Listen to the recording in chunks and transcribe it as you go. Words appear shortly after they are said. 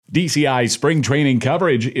DCI spring training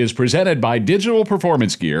coverage is presented by Digital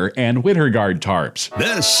Performance Gear and Winter Guard tarps.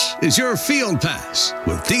 This is your Field Pass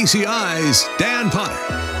with DCI's Dan Potter.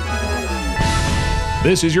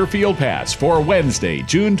 This is your Field Pass for Wednesday,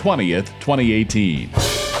 June 20th, 2018.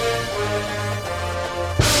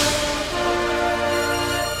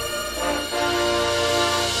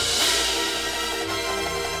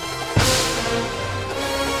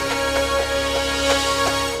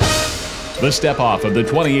 The step-off of the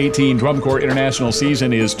 2018 Drum Corps International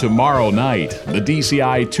season is tomorrow night, the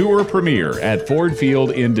DCI Tour premiere at Ford Field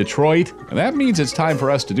in Detroit. And that means it's time for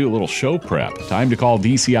us to do a little show prep. Time to call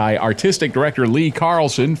DCI Artistic Director Lee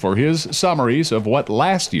Carlson for his summaries of what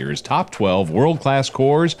last year's top 12 world-class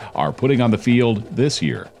corps are putting on the field this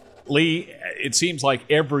year. Lee, it seems like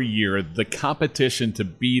every year the competition to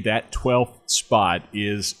be that 12th spot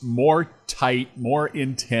is more tight, more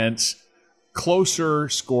intense, closer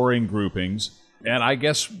scoring groupings, and I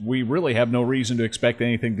guess we really have no reason to expect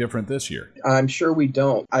anything different this year. I'm sure we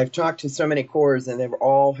don't. I've talked to so many corps, and they've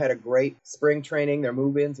all had a great spring training. Their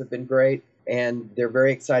move-ins have been great, and they're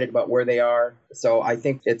very excited about where they are. So I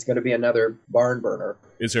think it's going to be another barn burner.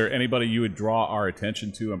 Is there anybody you would draw our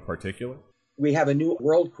attention to in particular? We have a new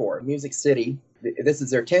world corps, Music City. This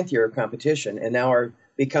is their 10th year of competition, and now are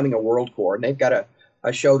becoming a world corps. And they've got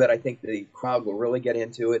a show that I think the crowd will really get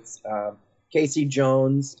into. It's Casey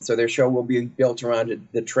Jones, so their show will be built around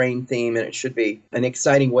the train theme, and it should be an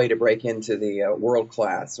exciting way to break into the world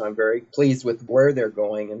class. So I'm very pleased with where they're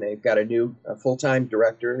going, and they've got a new full-time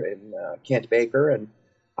director in Kent Baker, and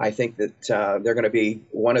I think that they're going to be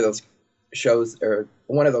one of those shows, or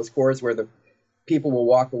one of those corps where the people will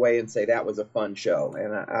walk away and say that was a fun show,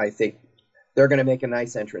 and I think they're going to make a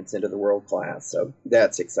nice entrance into the world class, so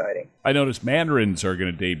that's exciting. I noticed Mandarins are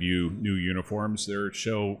going to debut new uniforms. Their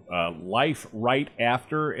show, Life Right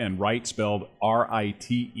After, and Right spelled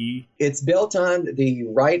R-I-T-E. It's built on the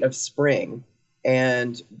rite of spring,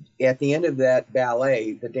 and at the end of that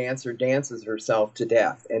ballet, the dancer dances herself to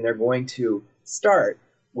death, and they're going to start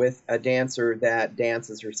with a dancer that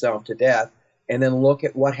dances herself to death, and then look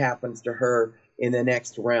at what happens to her in the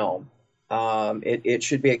next realm. It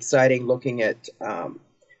should be exciting looking at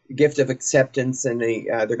gift of acceptance, and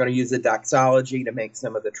they're going to use the doxology to make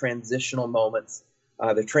some of the transitional moments,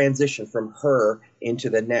 the transition from her into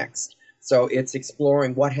the next. So it's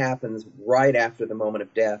exploring what happens right after the moment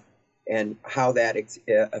of death and how that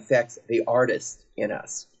affects the artist in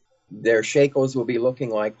us. Their shakos will be looking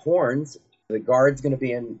like horns. The guard's going to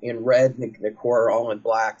be in red, and the corps are all in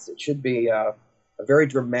blacks. It should be a very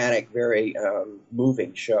dramatic, very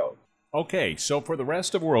moving show. Okay, so for the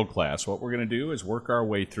rest of World Class, what we're going to do is work our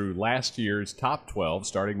way through last year's top 12,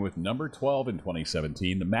 starting with number 12 in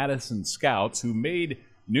 2017, the Madison Scouts, who made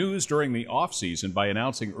news during the offseason by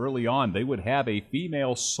announcing early on they would have a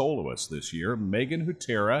female soloist this year, Megan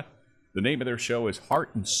Hutera. The name of their show is Heart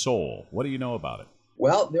and Soul. What do you know about it?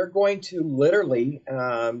 Well, they're going to literally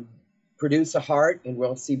produce a heart, and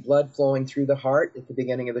we'll see blood flowing through the heart at the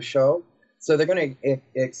beginning of the show. So they're going to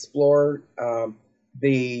explore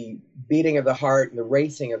the beating of the heart and the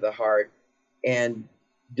racing of the heart, and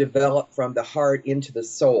develop from the heart into the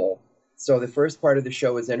soul. So the first part of the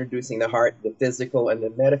show is introducing the heart, the physical and the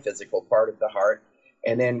metaphysical part of the heart,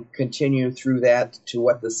 and then continue through that to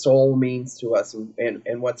what the soul means to us,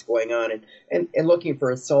 and what's going on, and looking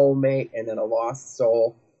for a soulmate, and then a lost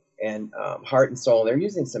soul, and heart and soul. They're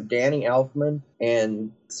using some Danny Elfman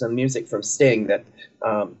and some music from Sting that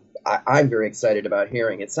I'm very excited about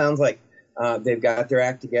hearing. It sounds like they've got their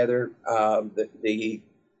act together. The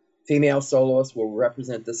female soloist will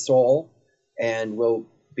represent the soul, and will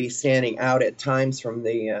be standing out at times from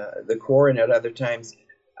the corps, and at other times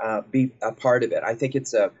be a part of it. I think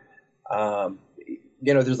it's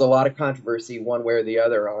there's a lot of controversy one way or the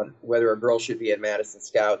other on whether a girl should be in Madison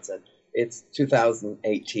Scouts, and it's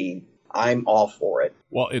 2018. I'm all for it.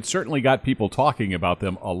 Well, it certainly got people talking about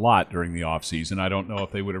them a lot during the offseason. I don't know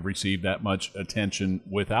if they would have received that much attention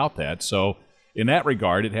without that. So in that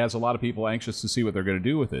regard, it has a lot of people anxious to see what they're going to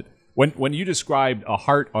do with it. When you described a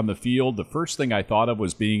heart on the field, the first thing I thought of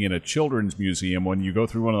was being in a children's museum when you go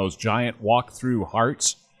through one of those giant walk-through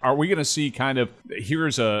hearts. Are we going to see kind of,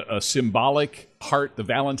 here's a symbolic heart, the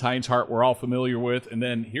Valentine's heart we're all familiar with, and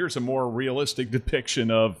then here's a more realistic depiction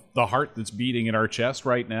of the heart that's beating in our chest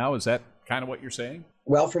right now? Is that kind of what you're saying?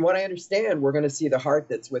 Well, from what I understand, we're going to see the heart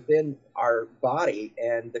that's within our body,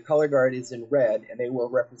 and the color guard is in red, and they will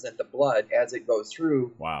represent the blood as it goes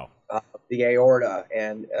through the aorta,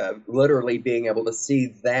 and literally being able to see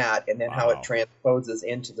that, and then how it transposes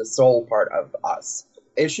into the soul part of us.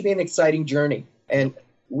 It should be an exciting journey. And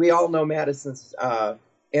we all know Madison's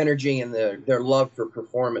energy and their love for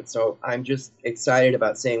performance. So I'm just excited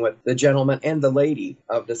about seeing what the gentleman and the lady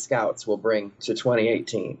of the Scouts will bring to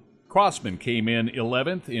 2018. Crossman came in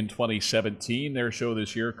 11th in 2017. Their show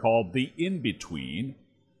this year called The In-Between,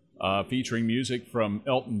 featuring music from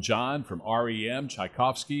Elton John, from R.E.M.,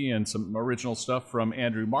 Tchaikovsky, and some original stuff from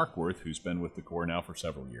Andrew Markworth, who's been with the Corps now for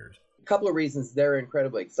several years. A couple of reasons they're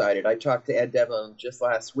incredibly excited. I talked to Ed Devlin just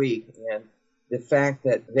last week, and the fact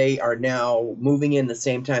that they are now moving in the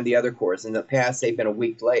same time the other corps. In the past, they've been a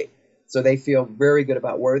week late. So they feel very good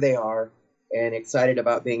about where they are and excited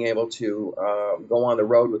about being able to go on the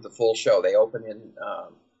road with the full show. They open in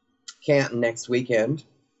Canton next weekend.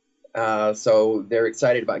 So they're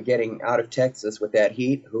excited about getting out of Texas with that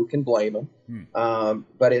heat. Who can blame them?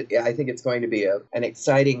 But I think it's going to be an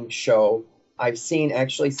exciting show. I've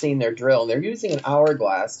actually seen their drill. They're using an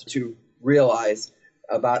hourglass to realize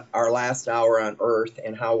about our last hour on Earth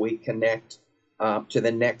and how we connect to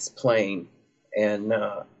the next plane. And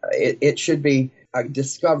it should be a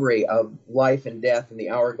discovery of life and death in the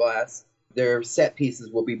hourglass. Their set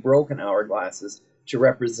pieces will be broken hourglasses to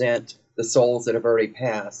represent the souls that have already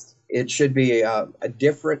passed. It should be a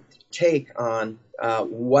different take on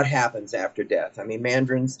what happens after death. I mean,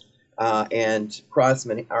 Mandrins and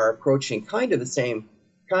Crossman are approaching kind of the same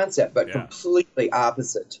concept, but completely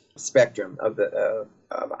opposite spectrum of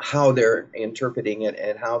how they're interpreting it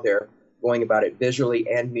and how they're going about it visually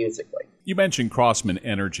and musically. You mentioned Crossman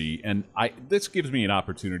Energy, and this gives me an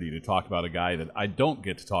opportunity to talk about a guy that I don't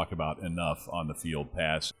get to talk about enough on the Field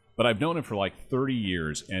Pass, but I've known him for like 30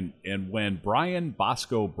 years, and when Brian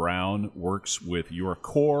Bosco Brown works with your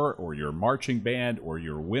corps or your marching band or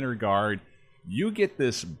your winter guard, you get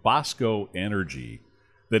this Bosco energy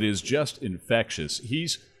that is just infectious.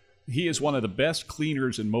 He is one of the best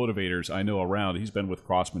cleaners and motivators I know around. He's been with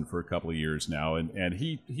Crossman for a couple of years now, and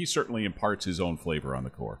he certainly imparts his own flavor on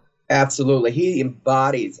the corps. Absolutely. He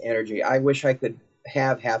embodies energy. I wish I could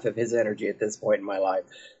have half of his energy at this point in my life.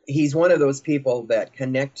 He's one of those people that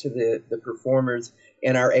connect to the performers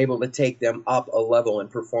and are able to take them up a level in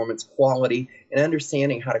performance quality and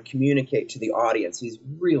understanding how to communicate to the audience. He's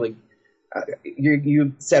really,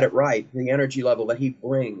 you said it right, the energy level that he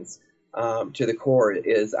brings to the corps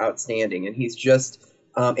is outstanding. And he's just,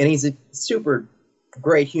 and he's a super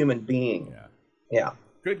great human being. Yeah.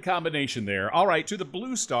 Good combination there. All right, to the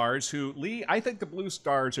Blue Stars, who, Lee, I think the Blue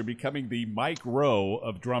Stars are becoming the Mike Rowe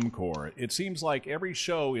of drum corps. It seems like every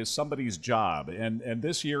show is somebody's job, and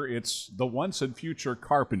this year it's the once and future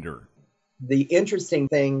Carpenter. The interesting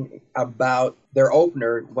thing about their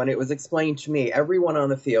opener, when it was explained to me, everyone on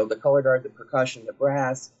the field, the color guard, the percussion, the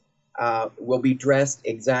brass, will be dressed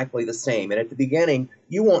exactly the same. And at the beginning,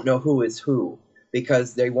 you won't know who is who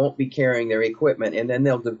because they won't be carrying their equipment, and then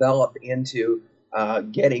they'll develop into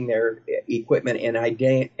getting their equipment and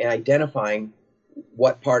identifying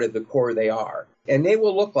what part of the corps they are. And they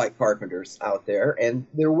will look like carpenters out there, and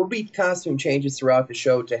there will be costume changes throughout the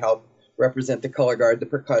show to help represent the color guard, the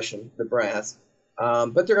percussion, the brass.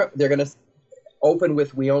 But they're going to open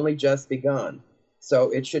with "We Only Just Begun."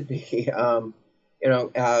 So it should be,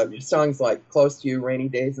 songs like "Close to You," "Rainy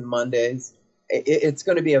Days and Mondays." It's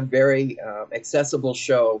going to be a very accessible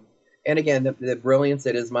show. And again, the brilliance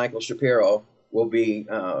that is Michael Shapiro will be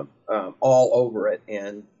all over it.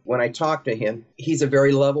 And when I talk to him, he's a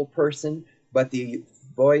very level person, but the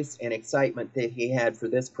voice and excitement that he had for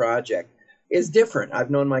this project is different. I've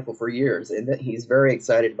known Michael for years, and he's very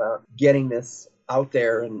excited about getting this out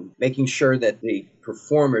there and making sure that the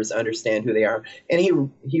performers understand who they are. And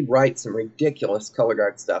he writes some ridiculous color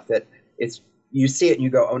guard stuff that you see it and you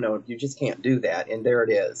go, oh no, you just can't do that. And there it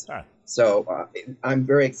is. So I'm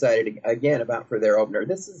very excited again for their opener.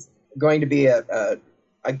 This is going to be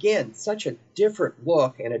again, such a different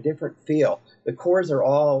look and a different feel. The corps are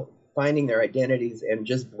all finding their identities and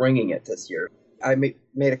just bringing it this year. I made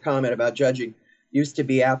a comment about judging used to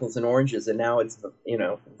be apples and oranges, and now it's,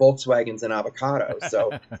 Volkswagens and avocados.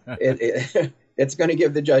 So it's going to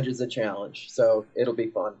give the judges a challenge. So it'll be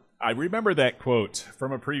fun. I remember that quote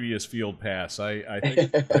from a previous Field Pass. I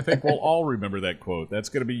think we'll all remember that quote. That's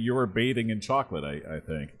going to be your bathing in chocolate, I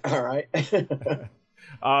think. All right.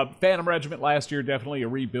 Phantom Regiment last year, definitely a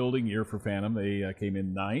rebuilding year for Phantom. They came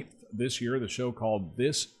in 9th. This year, the show called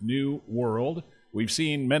This New World. We've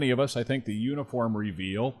seen, many of us, I think, the uniform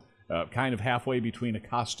reveal, kind of halfway between a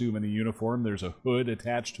costume and a uniform. There's a hood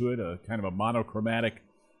attached to it, a kind of a monochromatic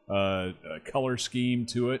color scheme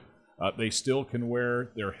to it. They still can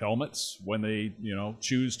wear their helmets when they,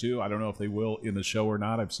 choose to. I don't know if they will in the show or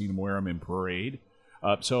not. I've seen them wear them in parade.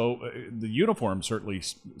 So the uniform certainly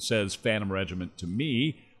says Phantom Regiment to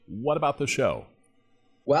me. What about the show?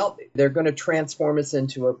 Well, they're going to transform us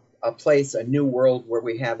into a place, a new world where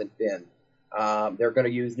we haven't been. They're going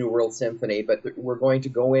to use New World Symphony, but we're going to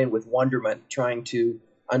go in with wonderment, trying to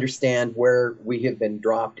understand where we have been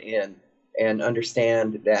dropped in and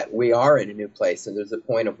understand that we are in a new place. And there's a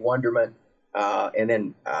point of wonderment, and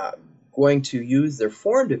then going to use their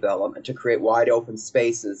form development to create wide open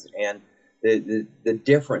spaces and the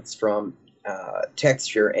difference from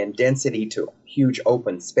texture and density to huge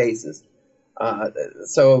open spaces.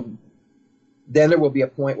 So then there will be a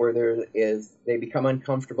point where they become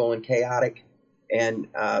uncomfortable and chaotic and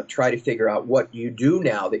try to figure out what you do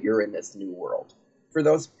now that you're in this new world. For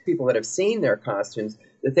those people that have seen their costumes,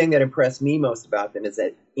 the thing that impressed me most about them is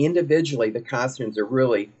that individually the costumes are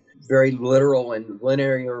really very literal and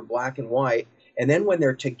linear, black and white. And then when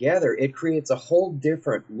they're together, it creates a whole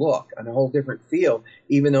different look and a whole different feel,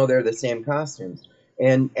 even though they're the same costumes.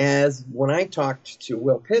 And when I talked to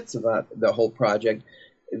Will Pitts about the whole project,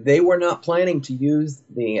 they were not planning to use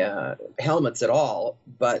the helmets at all,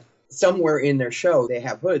 but somewhere in their show, they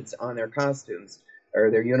have hoods on their costumes or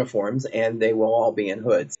their uniforms, and they will all be in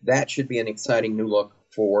hoods. That should be an exciting new look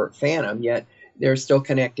for Phantom, yet they're still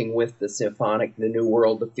connecting with the symphonic, the new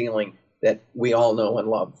world, the feeling that we all know and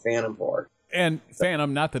love Phantom for. And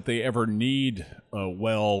Phantom, not that they ever need a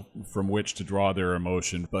well from which to draw their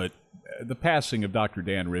emotion, but the passing of Dr.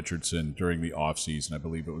 Dan Richardson during the off-season, I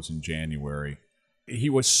believe it was in January, he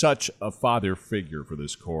was such a father figure for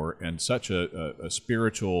this corps and such a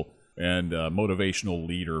spiritual and motivational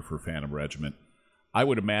leader for Phantom Regiment. I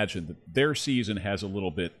would imagine that their season has a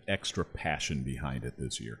little bit extra passion behind it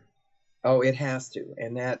this year. Oh, it has to.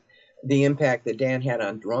 And that the impact that Dan had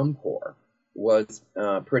on Drum Corps was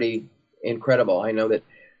pretty incredible. I know that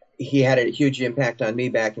he had a huge impact on me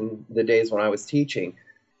back in the days when I was teaching.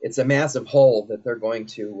 It's a massive hole that they're going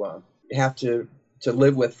to have to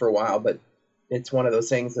live with for a while, but it's one of those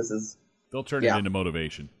things. They'll turn it into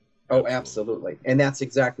motivation. Oh, absolutely. And that's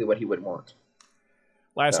exactly what he would want.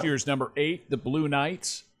 Last year's number 8, the Blue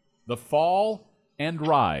Knights, The Fall and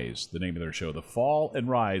Rise, the name of their show, The Fall and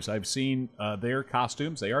Rise. I've seen their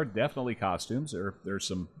costumes. They are definitely costumes. There's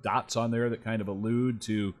some dots on there that kind of allude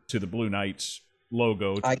to the Blue Knights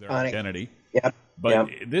logo, to their identity. Yeah. But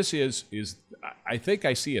this is I think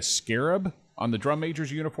I see a scarab on the drum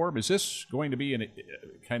major's uniform. Is this going to be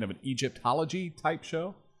kind of an Egyptology type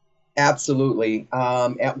show? Absolutely.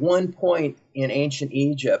 At one point in ancient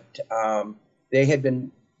Egypt, they had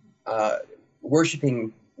been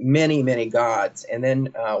worshiping many, many gods. And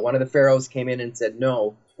then one of the pharaohs came in and said,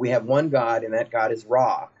 no, we have one God, and that God is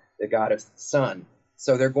Ra, the god of the sun.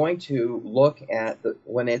 So they're going to look at,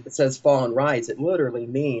 when it says fall and rise, it literally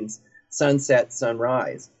means sunset,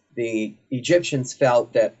 sunrise. The Egyptians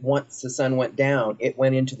felt that once the sun went down, it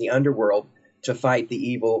went into the underworld to fight the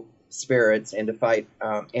evil spirits and to fight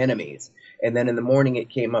enemies. And then in the morning, it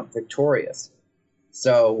came up victorious.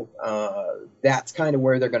 So that's kind of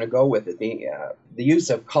where they're going to go with it. The use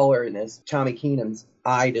of color in this, Tommy Keenan's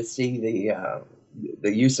eye to see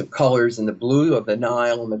the use of colors in the blue of the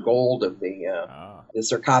Nile and the gold of the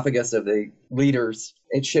sarcophagus of the leaders.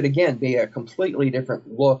 It should, again, be a completely different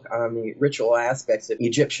look on the ritual aspects of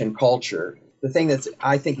Egyptian culture. The thing that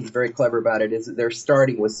I think is very clever about it is that they're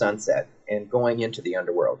starting with sunset and going into the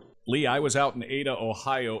underworld. Lee, I was out in Ada,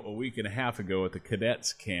 Ohio a week and a half ago at the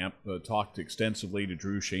cadets camp, talked extensively to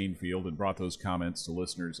Drew Shanefield and brought those comments to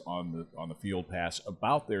listeners on the Field Pass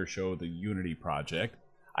about their show, The Unity Project.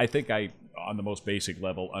 I think I, on the most basic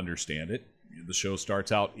level, understand it. The show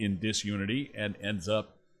starts out in disunity and ends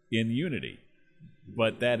up in unity.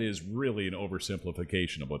 But that is really an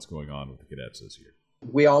oversimplification of what's going on with the cadets this year.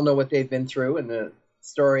 We all know what they've been through, and the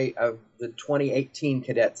story of the 2018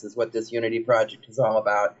 cadets is what this Unity Project is all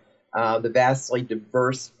about. The vastly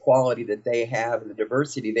diverse quality that they have and the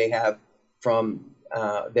diversity they have from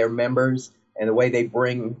their members and the way they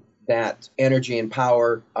bring that energy and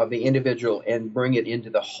power of the individual and bring it into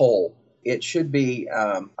the whole. It should be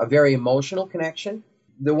a very emotional connection.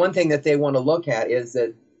 The one thing that they want to look at is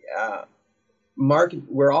that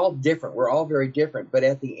we're all different. We're all very different, but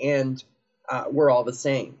at the end, we're all the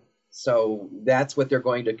same. So that's what they're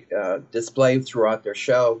going to display throughout their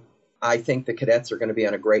show. I think the cadets are going to be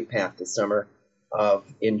on a great path this summer of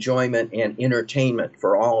enjoyment and entertainment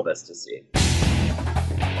for all of us to see.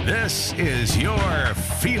 This is your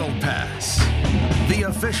Field Pass, the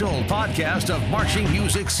official podcast of marching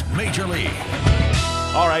music's Major League.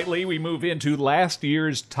 All right, Lee, we move into last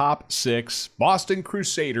year's top 6. Boston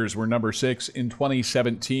Crusaders were number 6 in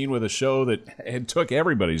 2017 with a show that took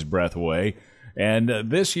everybody's breath away. And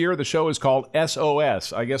this year, the show is called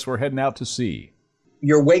SOS. I guess we're heading out to sea.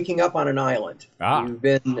 You're waking up on an island. Ah. You've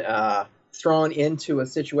been thrown into a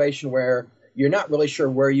situation where you're not really sure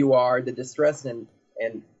where you are, the distress and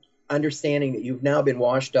understanding that you've now been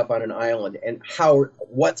washed up on an island, and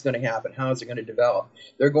what's going to happen, how is it going to develop.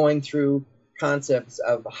 They're going through concepts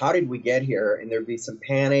of how did we get here, and there'd be some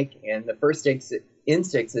panic, and the first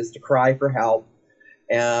instinct is to cry for help.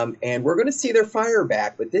 And we're going to see their fire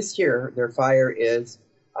back, but this year their fire is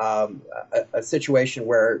a situation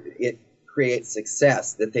where it creates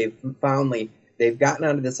success, that they've gotten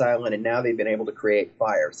onto this island and now they've been able to create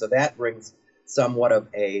fire. So that brings somewhat of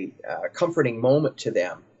a comforting moment to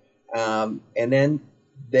them. And then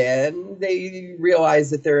they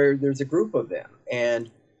realize that there's a group of them, and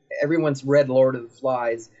everyone's read Lord of the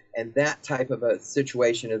Flies, and that type of a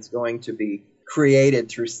situation is going to be created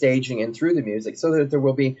through staging and through the music, so that there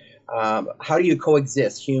will be how do you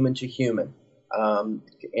coexist human to human,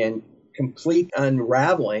 and complete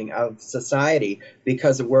unraveling of society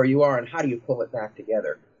because of where you are, and how do you pull it back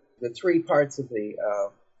together. The three parts of the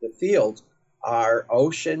field are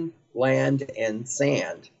ocean, land, and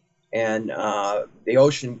sand. And the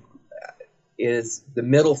ocean is the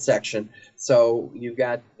middle section. So you've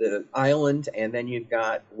got the island, and then you've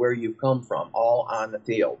got where you've come from, all on the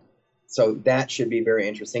field. So that should be very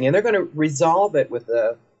interesting. And they're going to resolve it with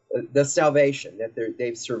the salvation, that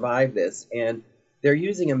they've survived this. And they're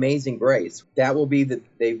using Amazing Grace. That will be that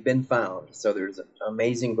they've been found. So there's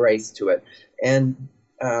amazing grace to it. And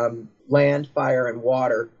land, fire, and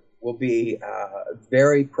water will be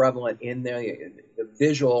very prevalent in the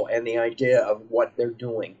visual and the idea of what they're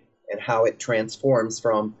doing and how it transforms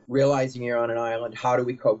from realizing you're on an island, how do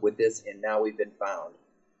we cope with this, and now we've been found.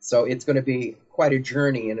 So it's going to be quite a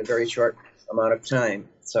journey in a very short amount of time.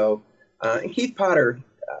 So Keith Potter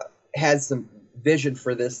has some vision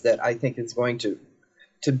for this that I think is going to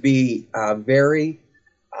be very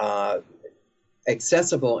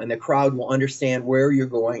accessible, and the crowd will understand where you're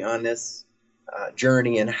going on this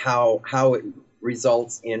journey and how it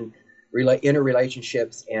results in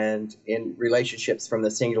interrelationships and in relationships from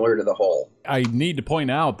the singular to the whole. I need to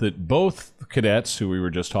point out that both cadets who we were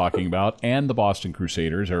just talking about and the Boston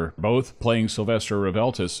Crusaders are both playing Sylvester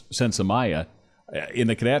Revelta's Sensimaya. In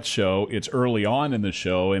the Cadets show, it's early on in the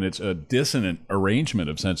show, and it's a dissonant arrangement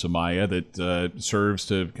of Sensimaya that serves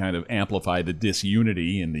to kind of amplify the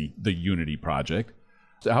disunity in the Unity project.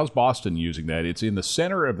 So how's Boston using that? It's in the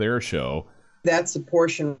center of their show. That's the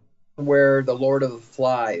portion where the Lord of the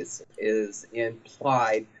Flies is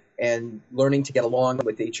implied, and learning to get along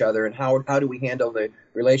with each other, and how do we handle the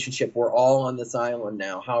relationship? We're all on this island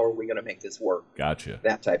now. How are we going to make this work? Gotcha.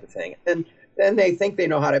 That type of thing. And then they think they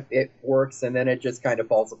know how it works, and then it just kind of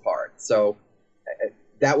falls apart. So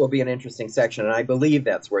that will be an interesting section, and I believe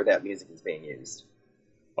that's where that music is being used.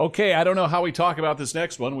 Okay, I don't know how we talk about this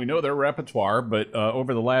next one. We know their repertoire, but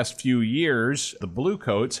over the last few years, the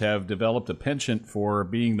Bluecoats have developed a penchant for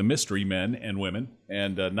being the mystery men and women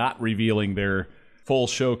and not revealing their full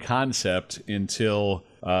show concept until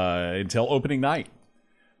opening night.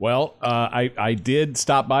 Well, I did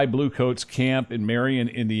stop by Bluecoats camp in Marion,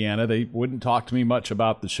 Indiana. They wouldn't talk to me much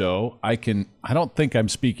about the show. I don't think I'm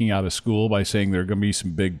speaking out of school by saying there are going to be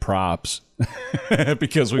some big props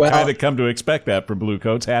because we've kind of come to expect that from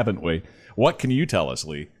Bluecoats, haven't we? What can you tell us,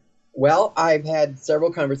 Lee? Well, I've had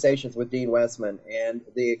several conversations with Dean Westman, and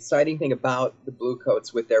the exciting thing about the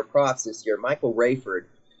Bluecoats with their props this year, Michael Rayford,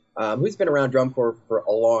 who's been around drum corps for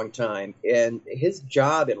a long time, and his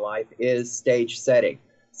job in life is stage setting.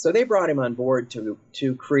 So they brought him on board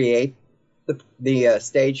to create the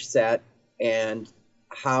stage set and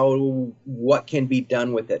what can be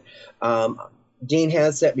done with it. Dean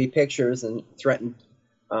has sent me pictures and threatened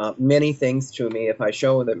many things to me if I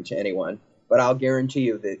show them to anyone. But I'll guarantee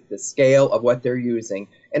you the scale of what they're using,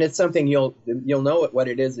 and it's something you'll know what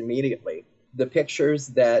it is immediately. The pictures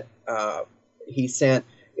that he sent,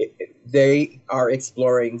 they are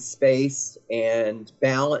exploring space and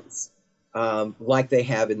balance. Like they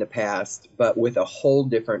have in the past, but with a whole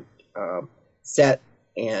different set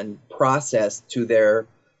and process to their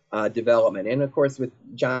development. And of course, with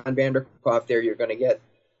John Vanderkoff there, you're going to get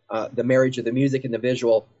the marriage of the music and the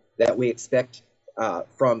visual that we expect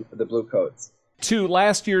from the Bluecoats. To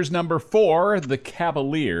last year's number 4, the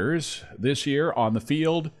Cavaliers, this year on the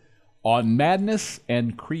field on madness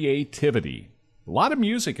and creativity. A lot of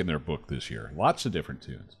music in their book this year, lots of different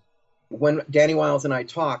tunes. When Danny Wiles and I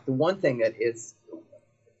talk, the one thing that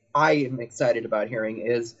I am excited about hearing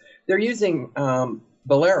is they're using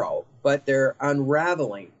bolero, but they're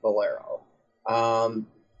unraveling bolero. And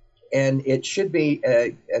it should be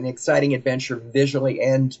an exciting adventure visually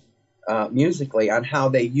and musically on how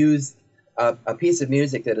they use a piece of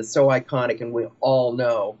music that is so iconic and we all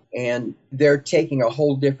know. And they're taking a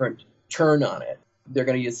whole different turn on it. They're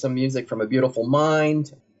going to use some music from A Beautiful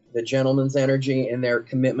Mind, The Gentleman's Energy, and their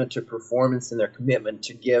commitment to performance and their commitment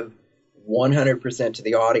to give 100% to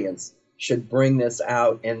the audience should bring this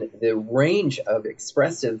out. And the range of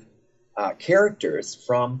expressive characters,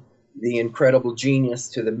 from the incredible genius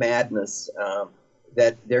to the madness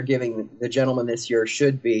that they're giving The Gentleman this year,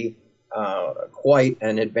 should be quite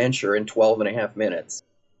an adventure in 12 and a half minutes.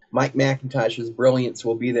 Mike McIntosh's brilliance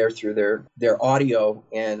will be there through their audio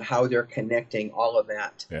and how they're connecting all of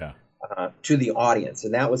that to the audience.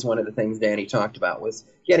 And that was one of the things Danny talked about, was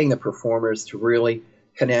getting the performers to really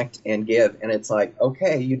connect and give. And it's like,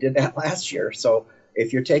 okay, you did that last year. So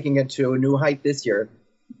if you're taking it to a new height this year,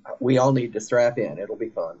 we all need to strap in. It'll be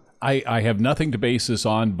fun. I have nothing to base this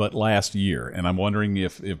on but last year, and I'm wondering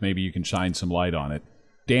if maybe you can shine some light on it.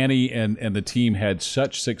 Danny and the team had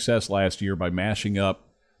such success last year by mashing up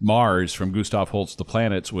Mars from Gustav Holst's The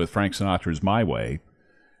Planets with Frank Sinatra's My Way.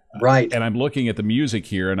 Right. And I'm looking at the music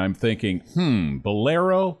here, and I'm thinking,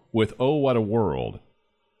 Bolero with Oh, What a World.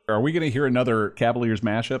 Are we going to hear another Cavaliers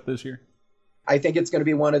mashup this year? I think it's going to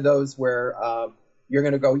be one of those where you're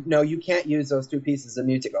going to go, no, you can't use those two pieces of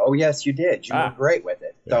music. Oh, yes, you did. You were great with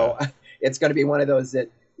it. Yeah. So it's going to be one of those that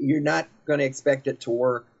you're not going to expect it to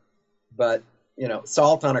work, but,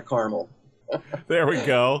 salt on a caramel. There we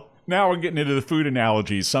go. Now we're getting into the food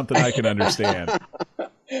analogies, something I can understand.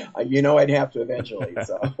 I'd have to eventually.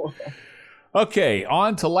 So. Okay,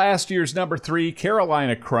 on to last year's number 3,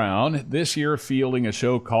 Carolina Crown. This year fielding a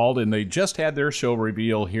show called, and they just had their show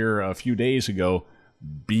reveal here a few days ago,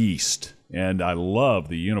 Beast. And I love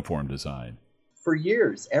the uniform design. For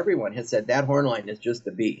years, everyone has said that horn line is just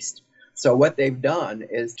the Beast. So what they've done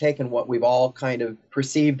is taken what we've all kind of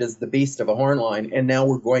perceived as the beast of a horn line, and now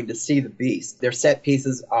we're going to see the beast. Their set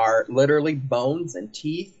pieces are literally bones and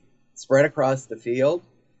teeth spread across the field,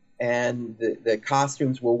 and the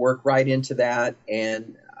costumes will work right into that,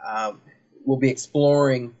 and we'll be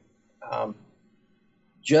exploring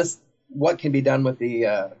just what can be done with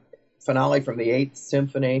the finale from the 8th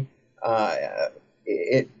Symphony.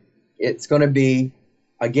 It's going to be,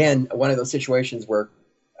 again, one of those situations where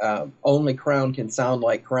only Crown can sound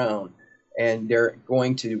like Crown, and they're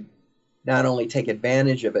going to not only take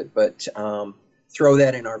advantage of it, but throw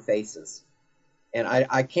that in our faces. And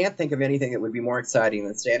I can't think of anything that would be more exciting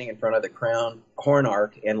than standing in front of the Crown horn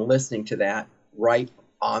arc and listening to that right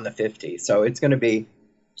on the 50. So it's going to be,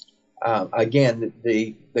 again,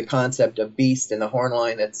 the concept of beast and the horn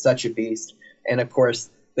line, that's such a beast. And, of course,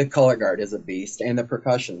 the color guard is a beast, and the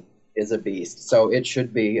percussion is a beast. So it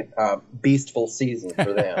should be a beastful season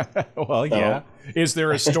for them. Well, so, yeah. Is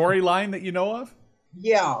there a storyline that you know of?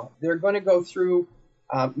 Yeah. They're going to go through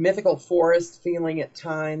mythical forest feeling at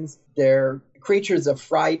times. They're creatures of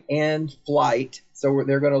fright and flight. So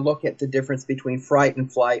they're going to look at the difference between fright and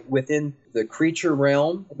flight within the creature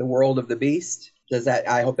realm, the world of the beast.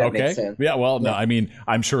 I hope that makes sense. Yeah, well, no, I mean,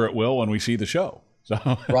 I'm sure it will when we see the show. So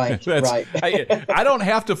right. I don't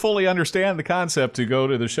have to fully understand the concept to go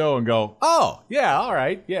to the show and go, oh, yeah, all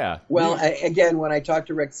right, yeah. Well, again, when I talked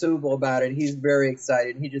to Rick Subel about it, he's very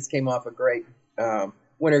excited. He just came off a great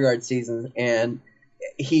Winter Guard season, and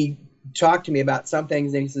he talked to me about some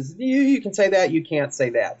things, and he says, you can say that, you can't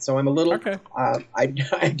say that. So I'm a little, okay. I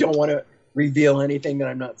don't want to reveal anything that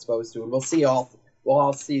I'm not supposed to. And we'll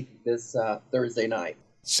all see this Thursday night.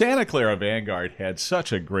 Santa Clara Vanguard had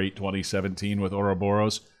such a great 2017 with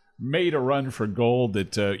Ouroboros, made a run for gold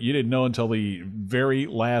that you didn't know until the very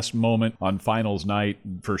last moment on finals night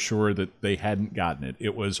for sure that they hadn't gotten it.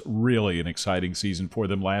 It was really an exciting season for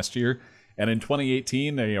them last year. And in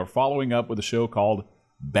 2018, they are following up with a show called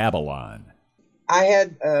Babylon. I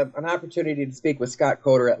had an opportunity to speak with Scott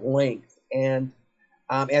Coder at length, and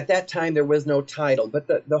at that time, there was no title, but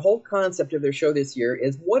the whole concept of their show this year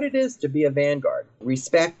is what it is to be a Vanguard.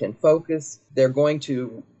 Respect and focus. They're going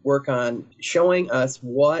to work on showing us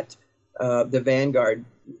what the Vanguard,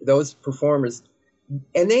 those performers,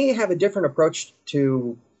 and they have a different approach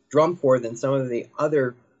to drum corps than some of the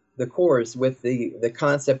corps with the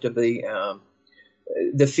concept of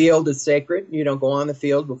the field is sacred. You don't go on the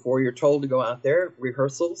field before you're told to go out there.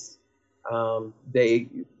 Rehearsals. They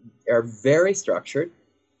are very structured.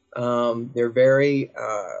 They're very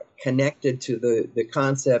connected to the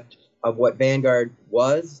concept of what Vanguard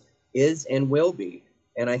was, is, and will be.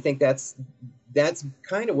 And I think that's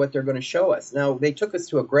kind of what they're going to show us. Now, they took us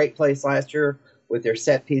to a great place last year with their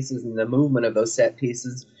set pieces and the movement of those set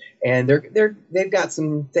pieces. And they've got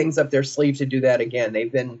some things up their sleeve to do that again.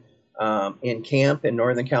 They've been in camp in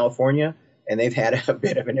Northern California, and they've had a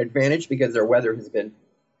bit of an advantage because their weather has been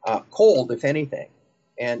cold, if anything.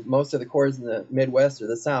 And most of the corps in the Midwest or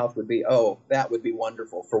the South would be, oh, that would be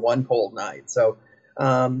wonderful for one cold night. So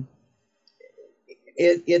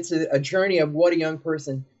it's a journey of what a young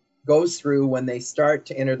person goes through when they start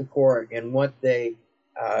to enter the corps and what they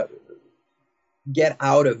get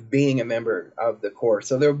out of being a member of the corps.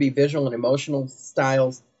 So there will be visual and emotional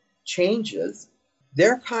styles changes.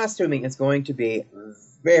 Their costuming is going to be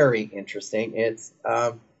very interesting. It's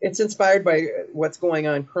inspired by what's going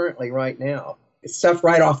on currently right now. It's stuff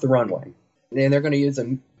right off the runway. And they're going to use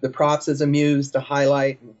the props as a muse to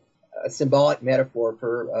highlight a symbolic metaphor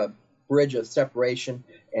for a bridge of separation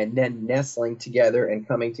and then nestling together and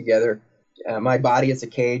coming together. My Body is a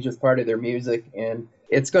Cage is part of their music, and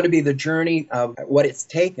it's going to be the journey of what it's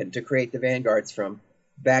taken to create the Vanguards from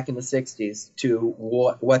back in the 60s to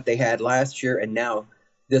what they had last year, and now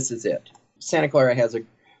this is it. Santa Clara has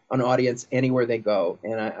an audience anywhere they go,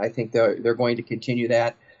 and I think they're going to continue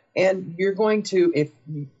that. And you're going to, if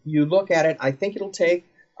you look at it, I think it'll take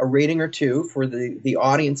a reading or two for the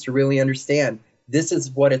audience to really understand this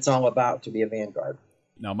is what it's all about to be a Vanguard.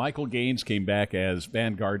 Now, Michael Gaines came back as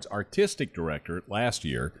Vanguard's artistic director last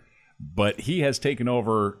year, but he has taken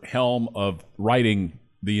over helm of writing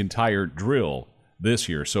the entire drill this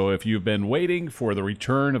year. So if you've been waiting for the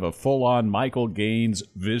return of a full-on Michael Gaines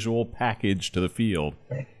visual package to the field,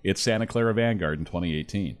 it's Santa Clara Vanguard in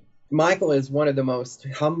 2018. Michael is one of the most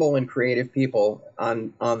humble and creative people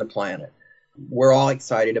on the planet. We're all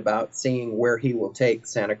excited about seeing where he will take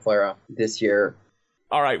Santa Clara this year.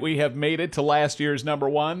 All right, we have made it to last year's number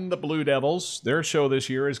one, the Blue Devils. Their show this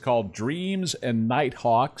year is called Dreams and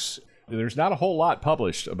Nighthawks. There's not a whole lot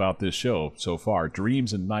published about this show so far,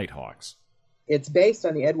 Dreams and Nighthawks. It's based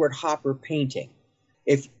on the Edward Hopper painting.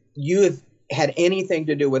 If you have had anything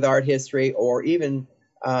to do with art history or even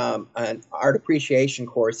an art appreciation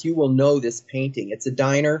course, you will know this painting. It's a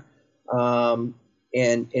diner, and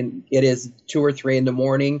it is 2 or 3 in the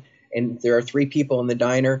morning, and there are 3 people in the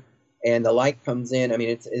diner, and the light comes in. I mean,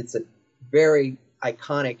 it's a very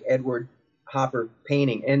iconic Edward Hopper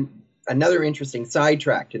painting. And another interesting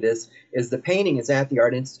sidetrack to this is the painting is at the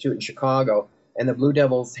Art Institute in Chicago, and the Blue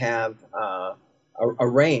Devils have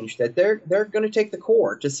arranged that they're going to take the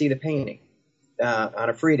corps to see the painting on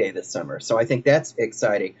a free day this summer. So I think that's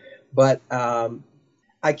exciting. But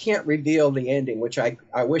I can't reveal the ending, which I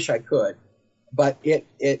wish I could. But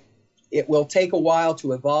it will take a while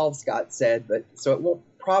to evolve, Scott said. But so it won't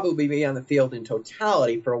probably be on the field in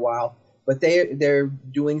totality for a while. But they're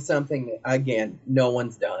doing something again no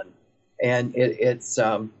one's done, and it's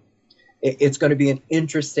going to be an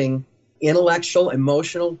interesting intellectual,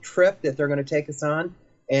 emotional trip that they're going to take us on.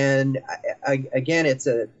 And again, it's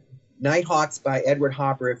a Nighthawks by Edward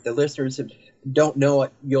Hopper. If the listeners don't know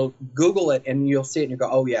it, you'll Google it and you'll see it and you go,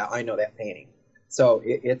 oh yeah, I know that painting. So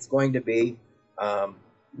it's going to be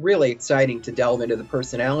really exciting to delve into the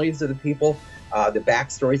personalities of the people, the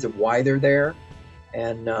backstories of why they're there,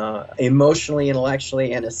 and emotionally,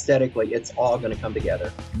 intellectually, and aesthetically, it's all going to come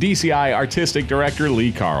together. DCI Artistic Director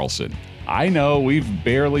Lee Carlson. I know we've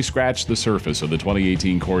barely scratched the surface of the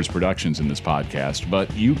 2018 Corps productions in this podcast,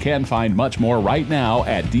 but you can find much more right now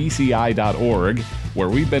at DCI.org, where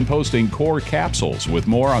we've been posting Corps capsules with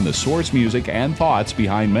more on the source music and thoughts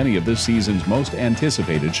behind many of this season's most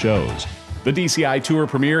anticipated shows. The DCI Tour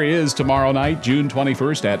premiere is tomorrow night, June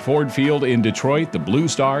 21st at Ford Field in Detroit. The Blue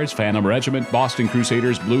Stars, Phantom Regiment, Boston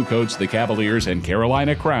Crusaders, Bluecoats, the Cavaliers, and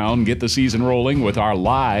Carolina Crown get the season rolling with our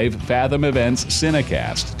live Fathom Events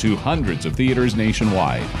Cinecast to hundreds of theaters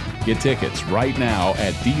nationwide. Get tickets right now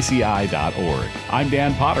at DCI.org. I'm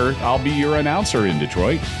Dan Potter. I'll be your announcer in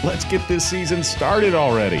Detroit. Let's get this season started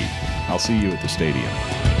already. I'll see you at the stadium.